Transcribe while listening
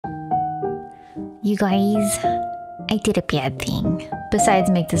You guys, I did a bad thing. Besides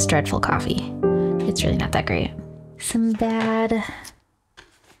make this dreadful coffee. It's really not that great. Some bad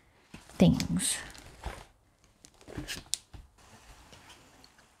things.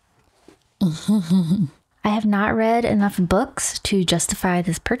 I have not read enough books to justify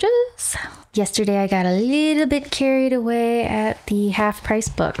this purchase. Yesterday I got a little bit carried away at the half-price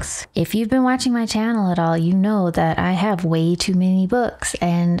books. If you've been watching my channel at all, you know that I have way too many books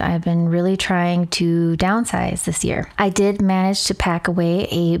and I've been really trying to downsize this year. I did manage to pack away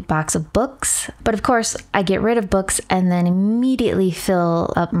a box of books, but of course I get rid of books and then immediately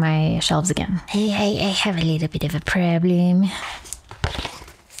fill up my shelves again. Hey, I have a little bit of a problem.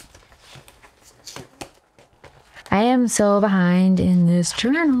 I am so behind in this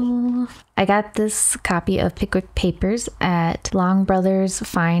journal. I got this copy of Pickwick Papers at Long Brothers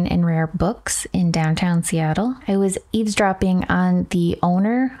Fine and Rare Books in downtown Seattle. I was eavesdropping on the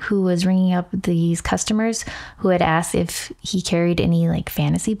owner who was ringing up these customers who had asked if he carried any like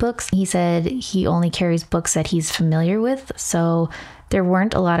fantasy books. He said he only carries books that he's familiar with, so there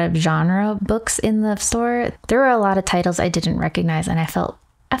weren't a lot of genre books in the store. There were a lot of titles I didn't recognize and I felt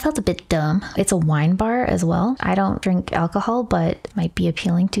a bit dumb. It's a wine bar as well. I don't drink alcohol, but it might be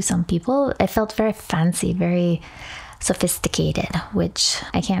appealing to some people. I felt very fancy, very sophisticated, which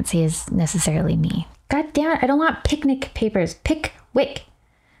I can't say is necessarily me. God damn it, I don't want picnic papers. Pickwick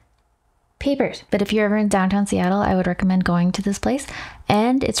Papers. But if you're ever in downtown Seattle, I would recommend going to this place.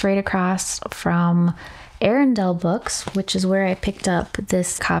 And it's right across from Arundel Books, which is where I picked up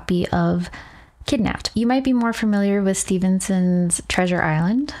this copy of Kidnapped. You might be more familiar with Stevenson's Treasure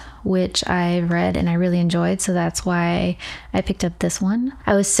Island, which I read and I really enjoyed, so that's why I picked up this one.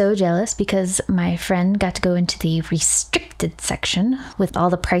 I was so jealous because my friend got to go into the restricted section with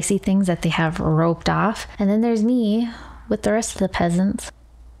all the pricey things that they have roped off, and then there's me with the rest of the peasants.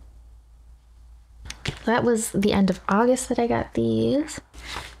 That was the end of August that I got these.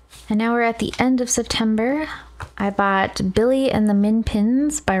 And now we're at the end of September. I bought Billy and the Min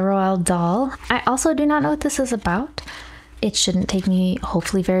Pins by Roald Dahl. I also do not know what this is about. It shouldn't take me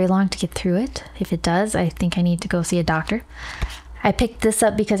hopefully very long to get through it. If it does, I think I need to go see a doctor. I picked this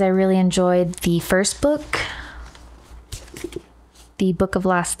up because I really enjoyed the first book, The Book of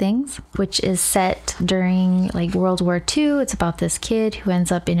Lost Things, which is set during like World War II. It's about this kid who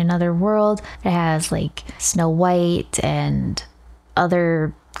ends up in another world. It has like Snow White and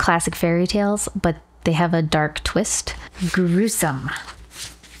other classic fairy tales, but they have a dark twist. Gruesome.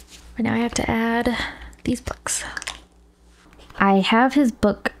 But now I have to add these books. I have his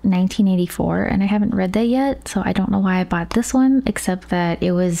book 1984 and I haven't read that yet, so I don't know why I bought this one, except that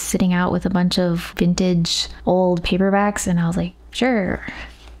it was sitting out with a bunch of vintage old paperbacks and I was like, sure,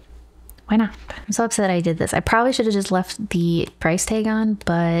 why not? I'm so upset I did this. I probably should have just left the price tag on,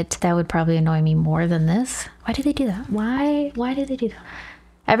 but that would probably annoy me more than this. Why did they do that? Why did they do that?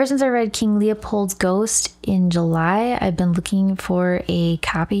 Ever since I read King Leopold's Ghost in July, I've been looking for a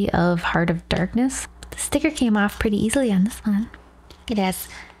copy of Heart of Darkness. The sticker came off pretty easily on this one. It has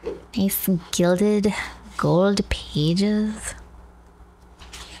nice gilded gold pages.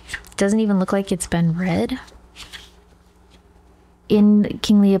 It doesn't even look like it's been read. In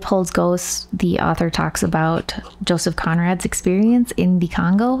King Leopold's Ghost, the author talks about Joseph Conrad's experience in the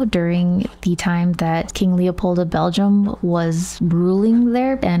Congo during the time that King Leopold of Belgium was ruling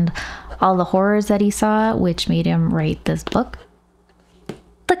there and all the horrors that he saw, which made him write this book.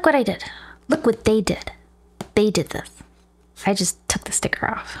 Look what I did. Look what they did. They did this. I just took the sticker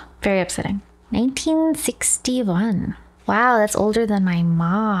off. Very upsetting. 1961. Wow, that's older than my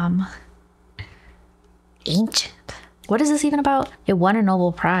mom. Ancient. What is this even about? It won a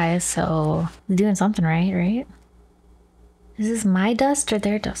Nobel Prize, so they're doing something right? Is this my dust or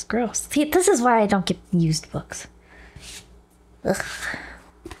their dust? Gross. See, this is why I don't get used books. Ugh.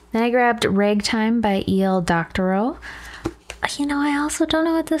 Then I grabbed Ragtime by E.L. Doctorow. You know, I also don't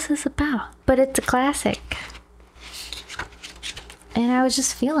know what this is about, but it's a classic. And I was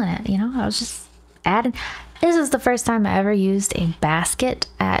just feeling it, you know? I was just adding. This was the first time I ever used a basket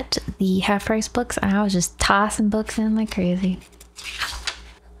at the half-price books, and I was just tossing books in like crazy.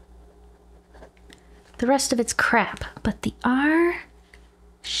 The rest of it's crap, but the R,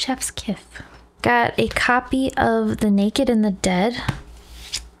 chef's kiss. Got a copy of The Naked and the Dead.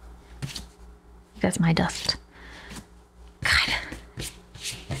 That's my dust. God.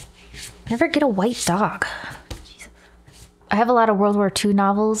 Never get a white dog. I have a lot of World War II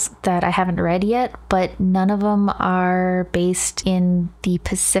novels that I haven't read yet, but none of them are based in the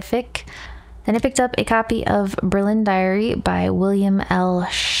Pacific. Then I picked up a copy of Berlin Diary by William L.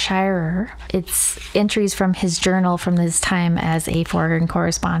 Shirer. It's entries from his journal from his time as a foreign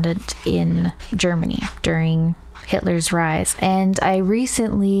correspondent in Germany during Hitler's rise. And I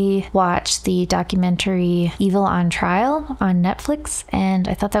recently watched the documentary Evil on Trial on Netflix, and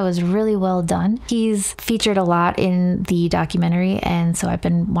I thought that was really well done. He's featured a lot in the documentary, and so I've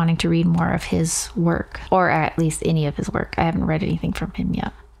been wanting to read more of his work, or at least any of his work. I haven't read anything from him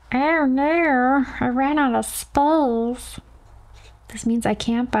yet. Oh no, I ran out of spells. This means I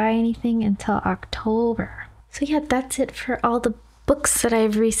can't buy anything until October. So yeah, that's it for all the books that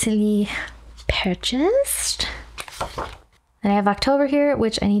I've recently purchased. And I have October here,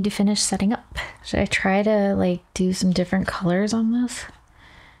 which I need to finish setting up. Should I try to like do some different colors on this?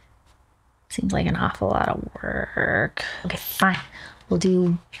 Seems like an awful lot of work. Okay, fine. We'll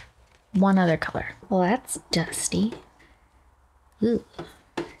do one other color. Well, that's dusty. Ooh.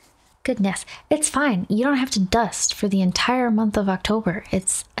 Goodness, it's fine. You don't have to dust for the entire month of October.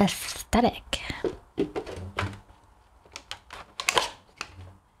 It's aesthetic.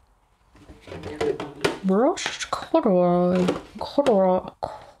 Brushed corduroy. Corduroy.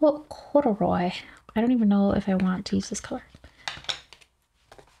 I don't even know if I want to use this color.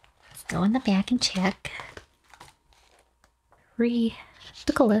 Let's go in the back and check.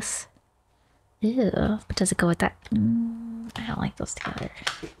 Ridiculous. Ew, but does it go with that? I don't like those together.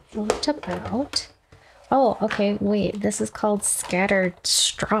 What about? Oh, okay, wait. This is called Scattered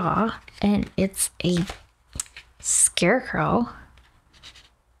Straw, and it's a scarecrow.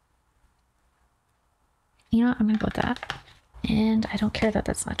 You know what? I'm gonna go with that. And I don't care that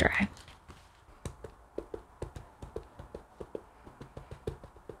that's not dry.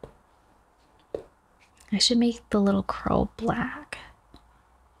 I should make the little crow black.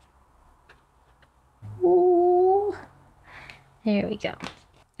 Ooh. There we go.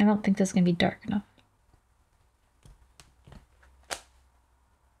 I don't think this is gonna be dark enough.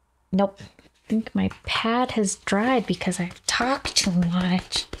 Nope. I think my pad has dried because I've talked too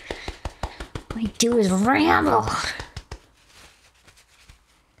much. All I do is ramble.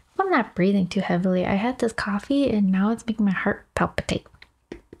 I'm not breathing too heavily. I had this coffee and now it's making my heart palpitate.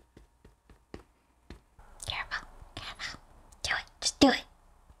 Careful, careful. Do it, just do it.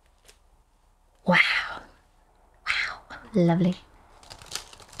 Wow. Wow, lovely.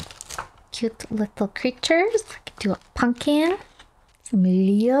 Cute little creatures. I could do a pumpkin, some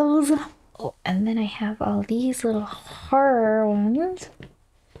leaves. Oh, and then I have all these little horror ones.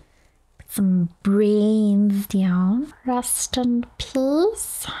 Put some brains down. Rest in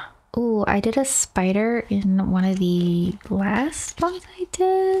peace. Oh, I did a spider in one of the last ones I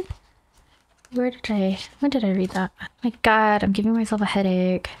did. When did I read that? My God, I'm giving myself a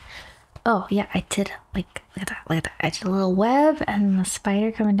headache. Oh yeah, I did, like, look at that, look at that. I did a little web and the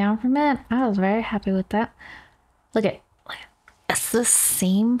spider coming down from it. I was very happy with that. Look at, it's the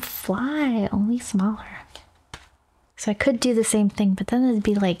same fly, only smaller. So I could do the same thing, but then it'd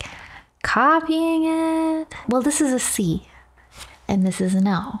be like copying it. Well, this is a C and this is an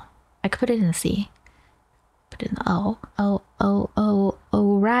O. I could put it in a C. Put it in the O.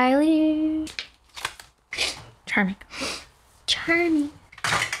 O'Reilly. Charming. Charming.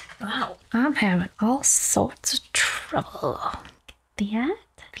 Wow, I'm having all sorts of trouble. That?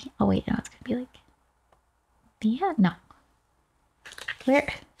 Oh wait, no, it's gonna be like that? No. Where?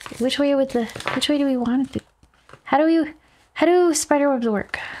 Which way do we want it to? How do spider webs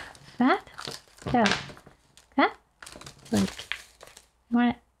work? That? Yeah. That? Like,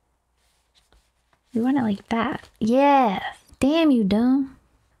 we want it like that. Yeah. Damn you, dumb.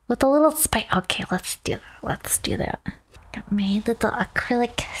 With a little spider. Okay, let's do that. Let's do that. Got my little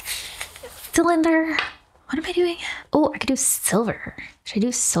acrylic cylinder. What am I doing? Oh, I could do silver. Should I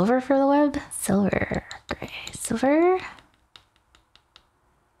do silver for the web? Silver. Gray. Silver.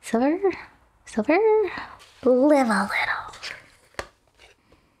 Silver. Silver. Live a little.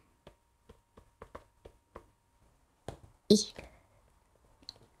 Eat.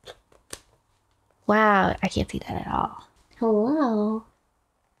 Wow, I can't see that at all. Hello.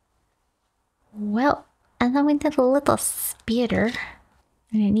 Well, and then we did a little spider,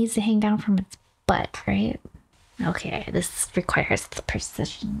 and it needs to hang down from its butt, right? Okay, this requires the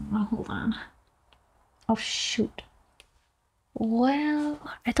precision. Oh, hold on. Oh, shoot. Well,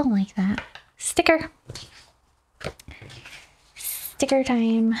 I don't like that. Sticker. Sticker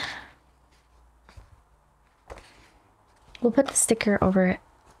time. We'll put the sticker over it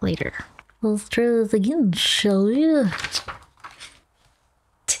later. Let's try this again, shall we?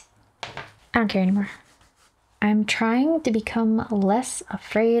 I don't care anymore. I'm trying to become less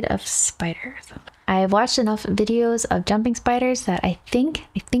afraid of spiders. I've watched enough videos of jumping spiders that I think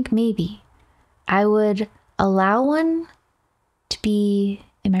maybe I would allow one to be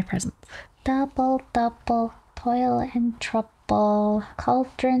in my presence. Double, double, toil and trouble,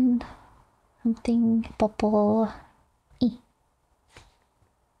 cauldron, something, bubble.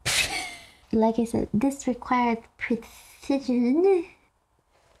 Like I said, this required precision.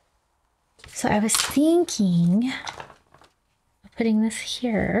 So I was thinking of putting this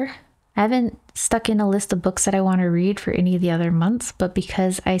here. I haven't stuck in a list of books that I want to read for any of the other months, but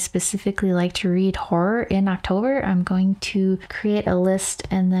because I specifically like to read horror in October, I'm going to create a list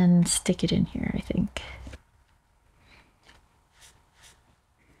and then stick it in here, I think.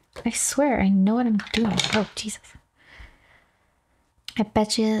 I swear I know what I'm doing. Oh, Jesus. I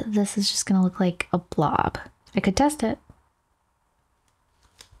bet you this is just gonna look like a blob. I could test it.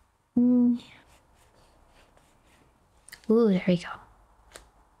 Ooh, there we go.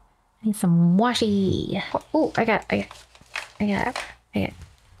 I need some washi. Oh, I got kitty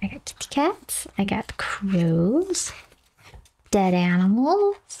cats. I got crows. Dead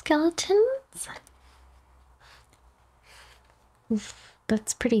animal skeletons. Oof,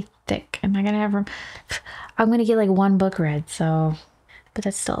 that's pretty thick. Am I gonna have room? I'm gonna get like one book read, so. But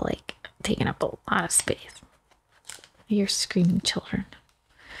that's still like taking up a lot of space. You're screaming children.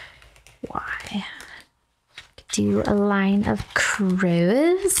 Why? Do a line of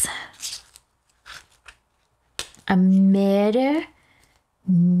crows. A murder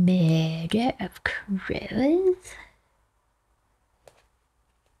of crows.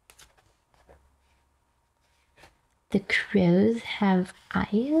 The crows have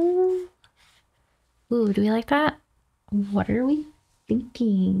eyes. Ooh, do we like that? What are we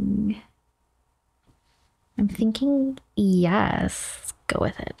thinking? I'm thinking yes. Let's go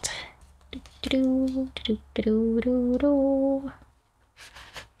with it.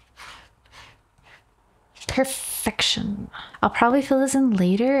 Perfection. I'll probably fill this in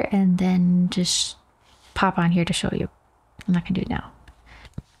later and then just pop on here to show you. I'm not gonna do it now.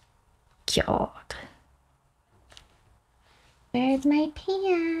 God. Where's my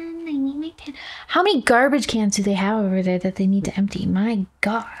pan? I need my pan. How many garbage cans do they have over there that they need to empty? My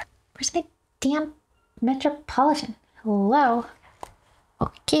God. Where's my damn Metropolitan? Hello?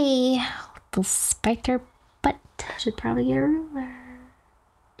 Okay. Little spider butt. Should probably get a ruler.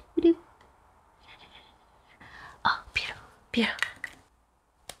 Oh, beautiful. Beautiful.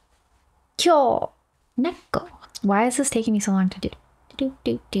 Kyo. Neko. Why is this taking me so long to do?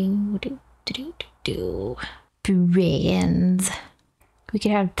 Brains. We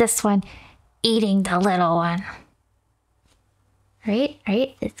could have this one eating the little one. Right?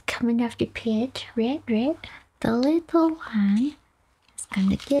 It's coming off the pit. Right? The little one is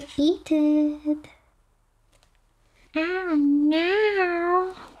gonna get eaten. Oh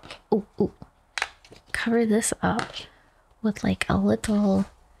no. Ooh. Cover this up with like a little,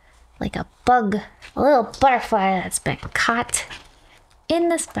 like a bug, a little butterfly that's been caught in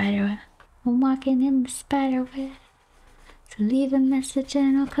the spider web. I'm walking in the spider web. So leave a message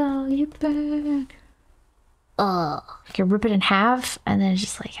and I'll call you back. Oh, you can rip it in half and then it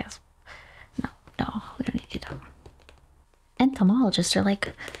just like has, no, we don't need to do that. Entomologists are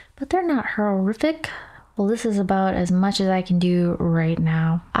like, but they're not horrific. Well, this is about as much as I can do right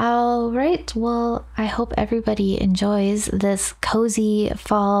now. All right, well, I hope everybody enjoys this cozy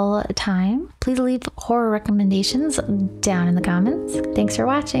fall time. Please leave horror recommendations down in the comments. Thanks for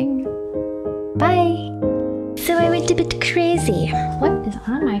watching. Bye. So I went a bit crazy. What is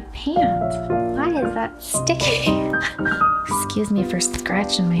on my pants? Why is that sticky? Excuse me for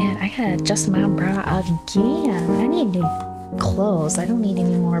scratching my head. I gotta adjust my bra again. I need new clothes. I don't need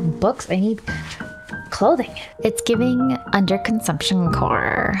any more books. I need clothing. It's giving underconsumption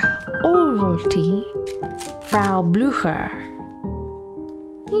core. Ovalty. Frau Blücher.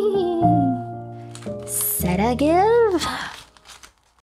 Said I give?